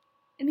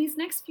In these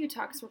next few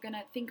talks, we're going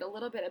to think a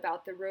little bit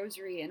about the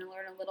Rosary and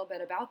learn a little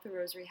bit about the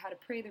Rosary, how to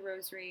pray the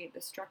Rosary, the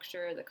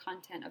structure, the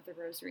content of the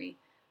Rosary.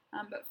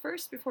 But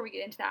first, before we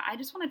get into that, I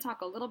just want to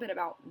talk a little bit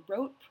about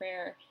rote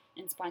prayer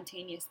and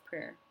spontaneous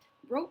prayer.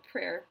 Rote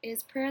prayer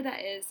is prayer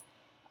that is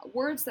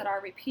words that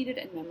are repeated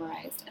and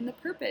memorized, and the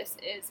purpose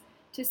is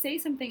to say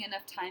something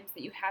enough times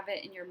that you have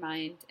it in your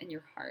mind and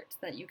your heart,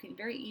 that you can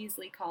very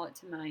easily call it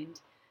to mind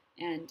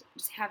and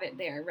just have it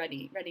there,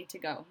 ready to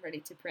go,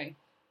 ready to pray.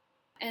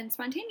 And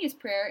spontaneous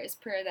prayer is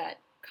prayer that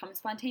comes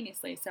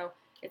spontaneously, so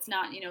it's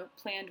not,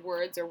 planned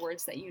words or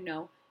words that you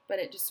know, but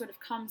it just sort of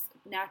comes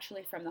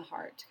naturally from the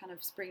heart, kind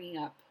of springing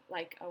up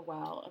like a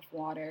well of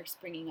water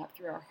springing up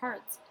through our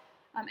hearts.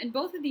 And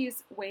both of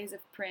these ways of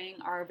praying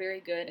are very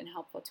good and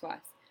helpful to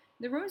us.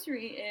 The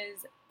Rosary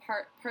is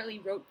partly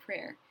rote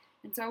prayer,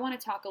 and so I want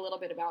to talk a little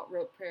bit about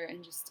rote prayer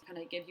and just kind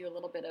of give you a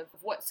little bit of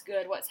what's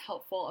good, what's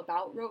helpful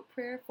about rote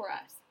prayer for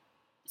us.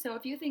 So a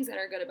few things that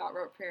are good about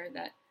rote prayer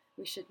that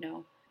we should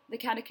know. The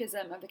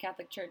Catechism of the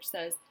Catholic Church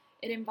says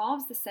it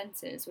involves the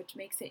senses, which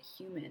makes it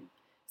human.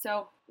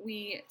 So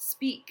we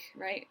speak,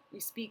 right?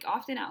 We speak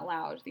often out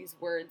loud these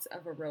words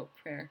of a rote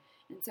prayer.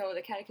 And so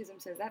the Catechism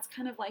says that's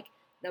kind of like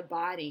the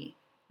body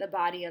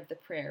of the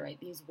prayer, right?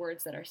 These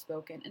words that are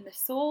spoken. And the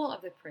soul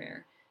of the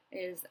prayer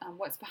is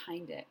what's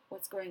behind it,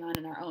 what's going on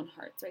in our own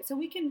hearts, right? So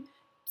we can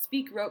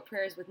speak rote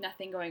prayers with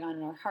nothing going on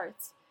in our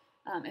hearts.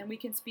 And we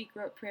can speak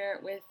rote prayer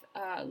with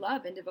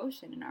love and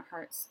devotion in our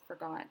hearts for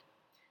God.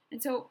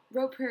 And so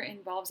rote prayer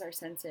involves our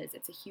senses.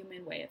 It's a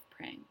human way of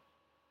praying.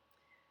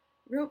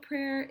 Rote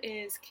prayer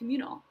is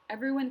communal.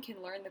 Everyone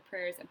can learn the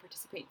prayers and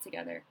participate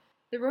together.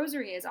 The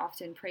Rosary is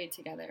often prayed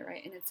together,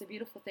 right? And it's a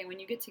beautiful thing when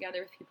you get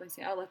together with people and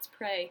say, oh, let's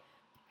pray.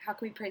 How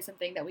can we pray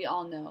something that we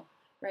all know,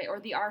 right? Or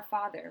the Our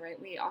Father,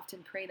 right? We often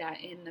pray that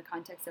in the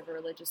context of a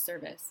religious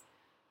service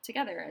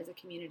together as a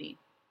community.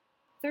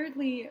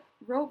 Thirdly,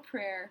 rote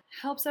prayer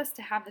helps us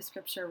to have the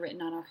scripture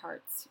written on our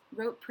hearts.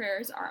 Rote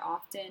prayers are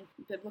often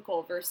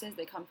biblical verses.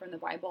 They come from the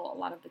Bible a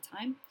lot of the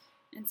time.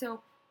 And so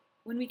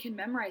when we can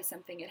memorize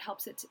something, it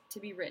helps it to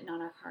be written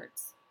on our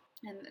hearts.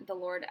 And the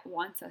Lord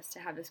wants us to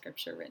have the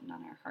scripture written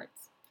on our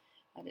hearts.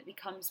 And it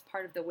becomes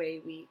part of the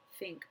way we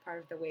think, part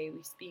of the way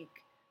we speak,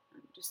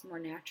 just more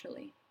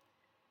naturally.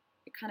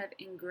 It kind of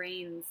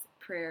ingrains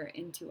prayer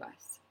into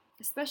us.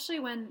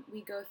 Especially when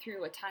we go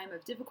through a time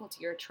of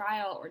difficulty or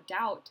trial or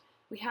doubt,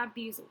 we have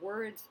these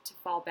words to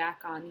fall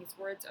back on, these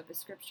words of the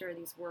scripture,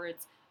 these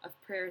words of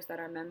prayers that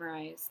are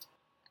memorized.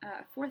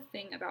 A fourth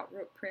thing about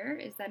rote prayer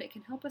is that it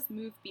can help us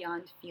move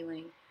beyond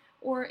feeling,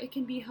 or it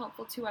can be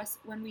helpful to us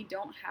when we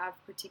don't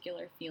have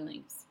particular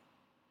feelings.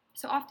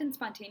 So often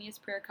spontaneous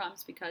prayer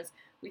comes because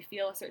we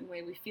feel a certain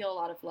way, we feel a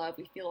lot of love,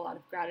 we feel a lot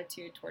of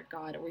gratitude toward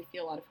God, or we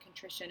feel a lot of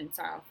contrition and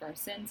sorrow for our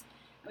sins,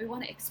 and we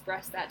want to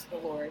express that to the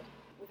Lord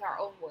with our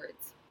own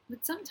words.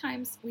 But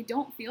sometimes we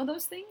don't feel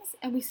those things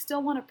and we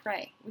still want to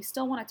pray. We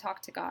still want to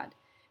talk to God.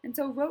 And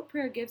so rote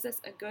prayer gives us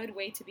a good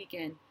way to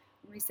begin.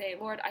 When we say,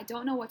 Lord, I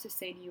don't know what to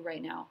say to you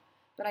right now,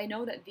 but I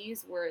know that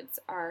these words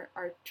are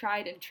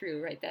tried and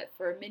true, right? That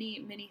for many,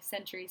 many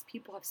centuries,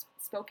 people have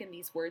spoken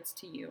these words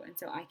to you, and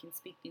so I can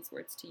speak these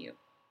words to you.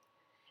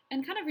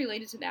 And kind of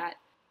related to that,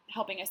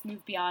 helping us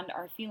move beyond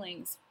our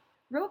feelings,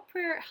 rote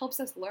prayer helps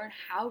us learn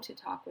how to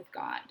talk with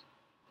God.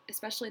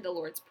 Especially the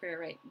Lord's Prayer,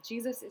 right?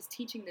 Jesus is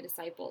teaching the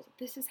disciples,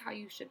 this is how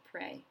you should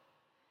pray.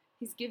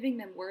 He's giving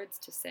them words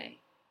to say.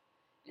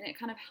 And it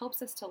kind of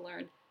helps us to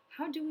learn,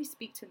 how do we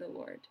speak to the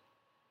Lord?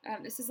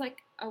 This is like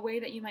a way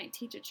that you might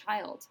teach a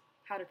child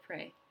how to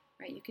pray,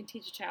 right? You can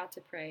teach a child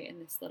to pray in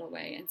this little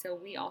way. And so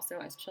we also,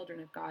 as children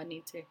of God,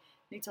 need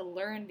to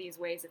learn these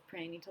ways of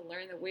praying, need to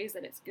learn the ways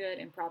that it's good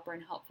and proper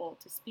and helpful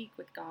to speak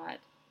with God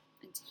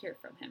and to hear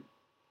from Him.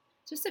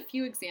 Just a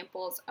few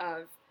examples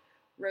of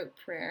rote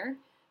prayer.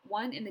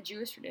 One, in the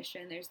Jewish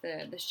tradition, there's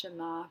the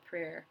Shema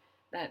prayer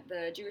that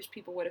the Jewish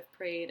people would have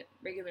prayed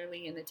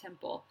regularly in the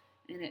temple,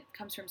 and it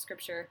comes from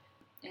Scripture,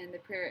 and the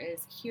prayer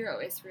is, Hear, O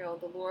Israel,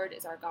 the Lord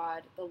is our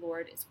God, the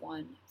Lord is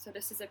one. So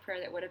this is a prayer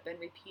that would have been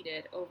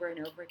repeated over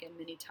and over again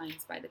many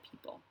times by the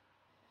people.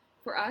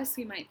 For us,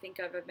 we might think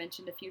of, I've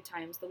mentioned a few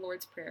times, the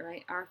Lord's Prayer,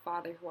 right? Our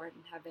Father who art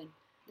in heaven.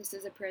 This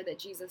is a prayer that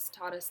Jesus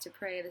taught us to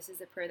pray. This is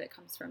a prayer that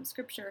comes from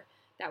Scripture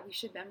that we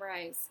should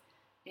memorize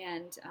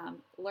and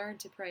learn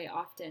to pray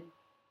often.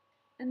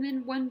 And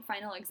then one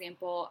final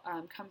example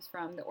comes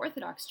from the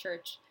Orthodox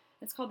Church.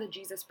 It's called the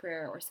Jesus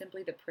Prayer, or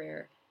simply the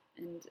prayer.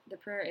 And the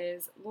prayer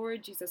is,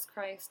 Lord Jesus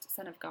Christ,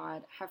 Son of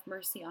God, have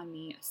mercy on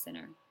me, a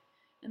sinner.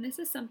 And this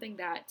is something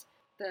that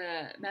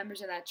the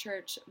members of that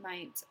church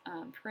might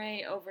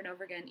pray over and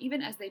over again,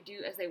 even as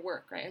they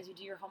work, right? As you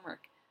do your homework.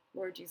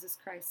 Lord Jesus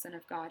Christ, Son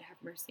of God, have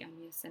mercy on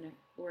me, a sinner.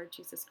 Lord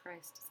Jesus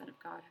Christ, Son of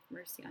God, have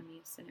mercy on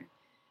me, a sinner.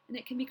 And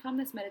it can become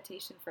this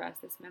meditation for us,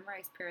 this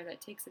memorized prayer that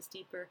takes us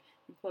deeper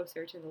and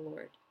closer to the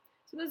Lord.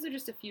 So those are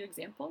just a few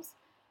examples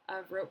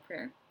of rote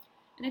prayer.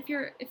 And if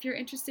you're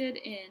interested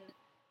in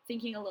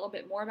thinking a little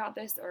bit more about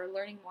this or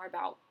learning more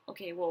about,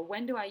 okay, well,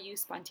 when do I use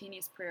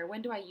spontaneous prayer?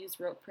 When do I use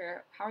rote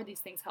prayer? How are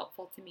these things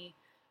helpful to me?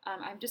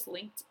 I've just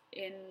linked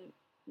in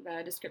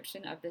the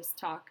description of this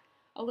talk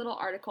a little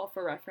article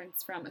for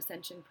reference from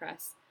Ascension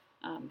Press.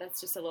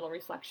 That's just a little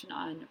reflection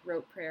on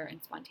rote prayer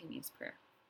and spontaneous prayer.